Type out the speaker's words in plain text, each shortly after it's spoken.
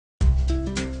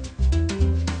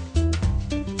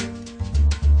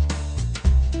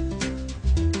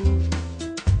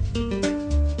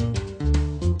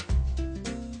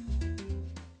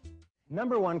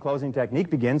Number one closing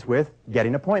technique begins with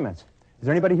getting appointments. Is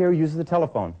there anybody here who uses the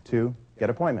telephone to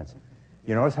get appointments?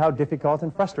 You notice how difficult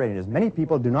and frustrating it is. Many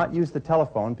people do not use the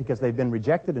telephone because they've been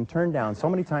rejected and turned down so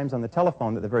many times on the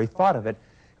telephone that the very thought of it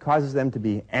causes them to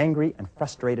be angry and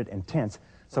frustrated and tense.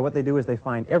 So what they do is they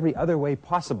find every other way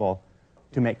possible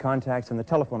to make contacts, and the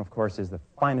telephone, of course, is the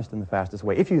finest and the fastest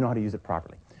way, if you know how to use it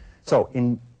properly. So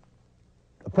in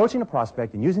approaching a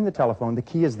prospect and using the telephone, the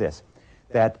key is this,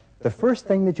 that the first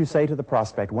thing that you say to the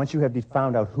prospect, once you have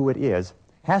found out who it is,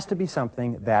 has to be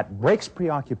something that breaks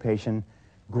preoccupation,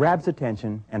 grabs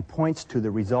attention, and points to the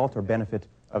result or benefit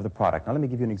of the product. Now, let me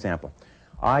give you an example.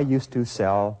 I used to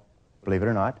sell, believe it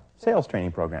or not, sales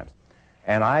training programs.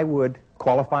 And I would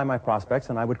qualify my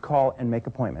prospects, and I would call and make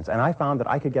appointments. And I found that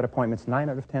I could get appointments 9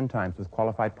 out of 10 times with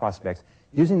qualified prospects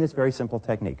using this very simple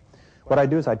technique. What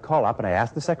I'd do is I'd call up and I'd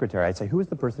ask the secretary, I'd say, who is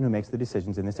the person who makes the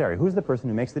decisions in this area? Who's the person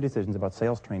who makes the decisions about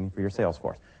sales training for your sales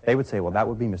force? They would say, well, that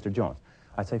would be Mr. Jones.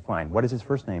 I'd say, fine. What is his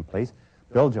first name, please?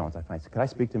 Bill Jones. I'd say, could I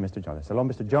speak to Mr. Jones? I said, hello,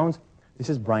 Mr. Jones. This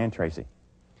is Brian Tracy.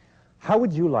 How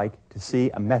would you like to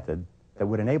see a method that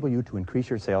would enable you to increase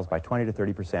your sales by 20 to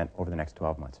 30% over the next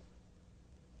 12 months?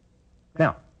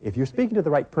 Now, if you're speaking to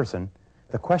the right person,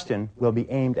 the question will be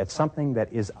aimed at something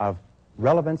that is of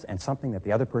relevance and something that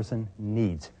the other person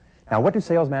needs. Now, what do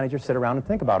sales managers sit around and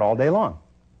think about all day long?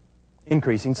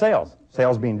 Increasing sales.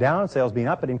 Sales being down, sales being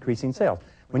up, but increasing sales.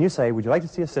 When you say, would you like to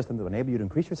see a system that will enable you to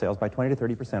increase your sales by 20 to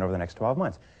 30% over the next 12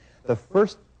 months? The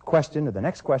first question or the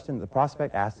next question the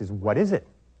prospect asks is, what is it?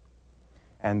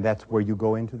 And that's where you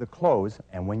go into the close.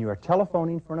 And when you are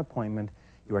telephoning for an appointment,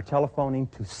 you are telephoning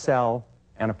to sell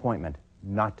an appointment,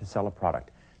 not to sell a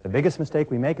product. The biggest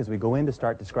mistake we make is we go in to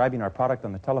start describing our product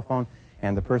on the telephone,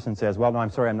 and the person says, well, no,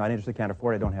 I'm sorry, I'm not interested, can't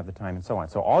afford it, I don't have the time, and so on.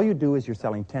 So all you do is you're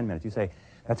selling 10 minutes. You say,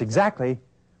 that's exactly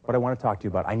what I want to talk to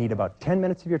you about. I need about 10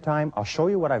 minutes of your time. I'll show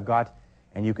you what I've got,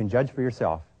 and you can judge for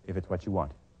yourself if it's what you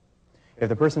want. If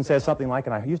the person says something like,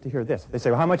 and I used to hear this, they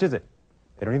say, well, how much is it?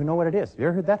 They don't even know what it is. You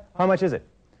ever heard that? How much is it?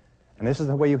 And this is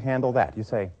the way you handle that. You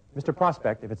say, Mr.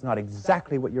 Prospect, if it's not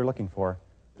exactly what you're looking for,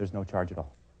 there's no charge at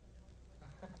all.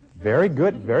 Very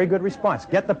good response.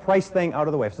 Get the price thing out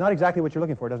of the way. If it's not exactly what you're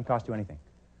looking for, it doesn't cost you anything.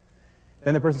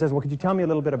 Then the person says, well, could you tell me a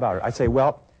little bit about it? I say,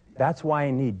 well, that's why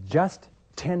I need just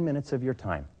 10 minutes of your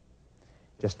time.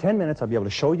 Just 10 minutes, I'll be able to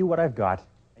show you what I've got,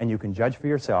 and you can judge for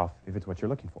yourself if it's what you're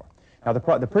looking for. Now,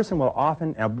 the person will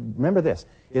often, now remember this,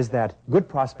 is that good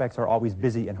prospects are always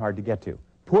busy and hard to get to.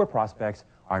 Poor prospects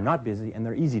are not busy, and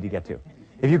they're easy to get to.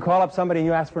 If you call up somebody and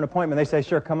you ask for an appointment, they say,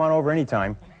 sure, come on over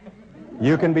anytime.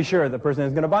 You can be sure the person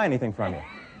isn't going to buy anything from you.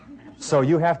 So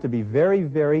you have to be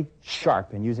very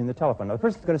sharp in using the telephone. Now, the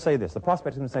person's going to say this. The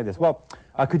prospect's going to say this. Well,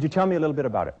 could you tell me a little bit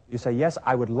about it? You say, yes,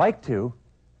 I would like to,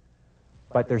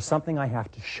 but there's something I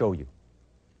have to show you.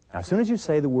 Now, as soon as you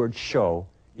say the word show,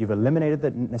 you've eliminated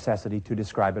the necessity to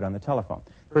describe it on the telephone.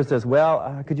 The person says,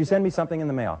 well, could you send me something in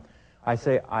the mail? I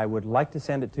say, I would like to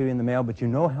send it to you in the mail, but you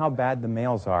know how bad the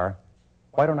mails are.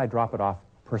 Why don't I drop it off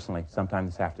personally sometime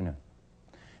this afternoon?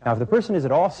 Now, if the person is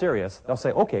at all serious, they'll say,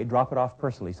 okay, drop it off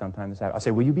personally sometime this afternoon. I'll say,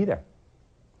 will you be there?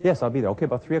 Yes, I'll be there. Okay,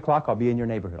 about 3 o'clock, I'll be in your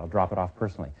neighborhood. I'll drop it off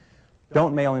personally.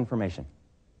 Don't mail information.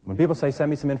 When people say,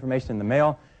 send me some information in the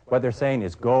mail, what they're saying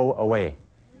is, go away.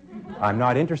 I'm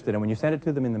not interested. And when you send it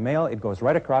to them in the mail, it goes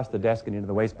right across the desk and into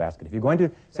the wastebasket. If you're going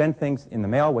to send things in the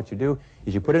mail, what you do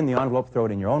is you put it in the envelope, throw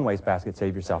it in your own wastebasket,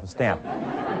 save yourself a stamp.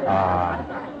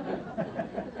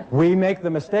 We make the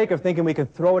mistake of thinking we can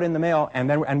throw it in the mail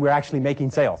and we're actually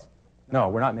making sales. No,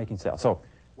 we're not making sales. So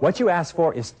what you ask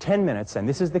for is 10 minutes, and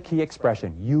this is the key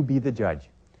expression. You be the judge.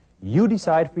 You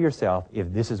decide for yourself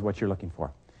if this is what you're looking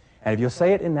for. And if you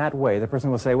say it in that way, the person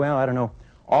will say, well, I don't know.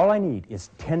 All I need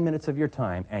is 10 minutes of your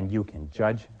time, and you can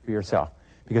judge for yourself.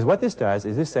 Because what this does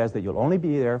is this says that you'll only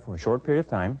be there for a short period of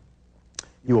time.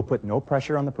 You will put no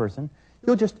pressure on the person.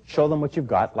 You'll just show them what you've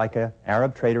got, like an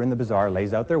Arab trader in the bazaar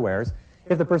lays out their wares.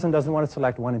 If the person doesn't want to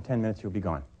select one in 10 minutes, you'll be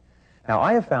gone. Now,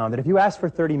 I have found that if you ask for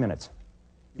 30 minutes,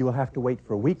 you will have to wait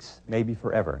for weeks, maybe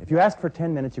forever. If you ask for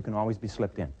 10 minutes, you can always be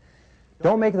slipped in.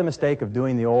 Don't make the mistake of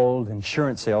doing the old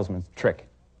insurance salesman's trick.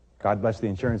 God bless the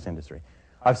insurance industry.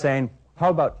 Of saying, how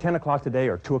about 10 o'clock today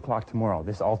or 2 o'clock tomorrow?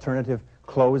 This alternative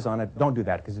close on it. Don't do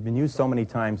that, because it's been used so many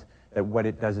times that what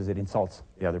it does is it insults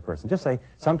the other person. Just say,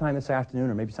 sometime this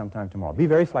afternoon or maybe sometime tomorrow. Be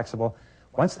very flexible.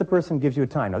 Once the person gives you a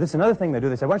time. Now, this is another thing they do.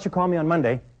 They say, why don't you call me on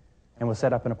Monday, and we'll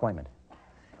set up an appointment.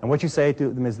 And what you say to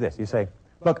them is this. You say,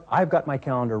 look, I've got my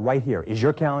calendar right here. Is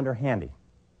your calendar handy?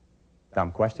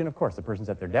 Dumb question, of course. The person's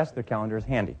at their desk. Their calendar is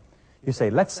handy. You say,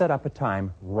 let's set up a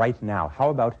time right now. How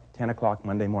about 10 o'clock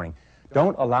Monday morning?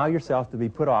 Don't allow yourself to be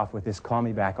put off with this call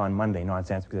me back on Monday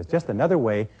nonsense, because it's just another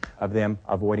way of them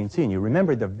avoiding seeing you.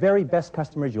 Remember, the very best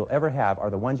customers you'll ever have are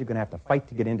the ones you're going to have to fight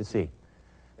to get in to see.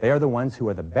 They are the ones who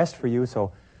are the best for you,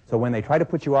 so when they try to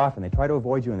put you off and they try to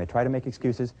avoid you and they try to make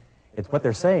excuses, it's what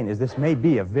they're saying is this may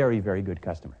be a very, very good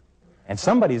customer. And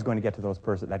somebody's going to get to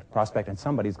that prospect, and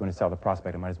somebody's going to sell the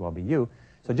prospect. It might as well be you.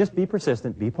 So just be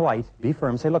persistent, be polite, be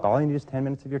firm. Say, look, all I need is 10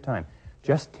 minutes of your time.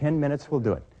 Just 10 minutes will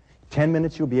do it. 10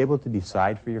 minutes you'll be able to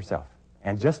decide for yourself.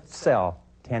 And just sell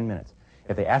 10 minutes.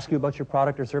 If they ask you about your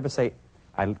product or service, say,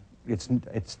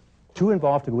 it's too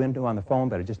involved to go into on the phone,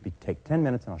 but take 10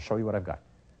 minutes and I'll show you what I've got.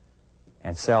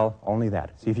 And sell only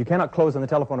that. See, if you cannot close on the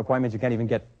telephone appointments, you can't even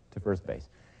get to first base.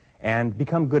 And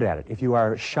become good at it. If you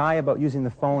are shy about using the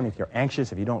phone, if you're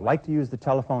anxious, if you don't like to use the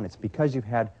telephone, it's because you've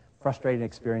had frustrating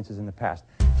experiences in the past.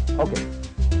 Okay.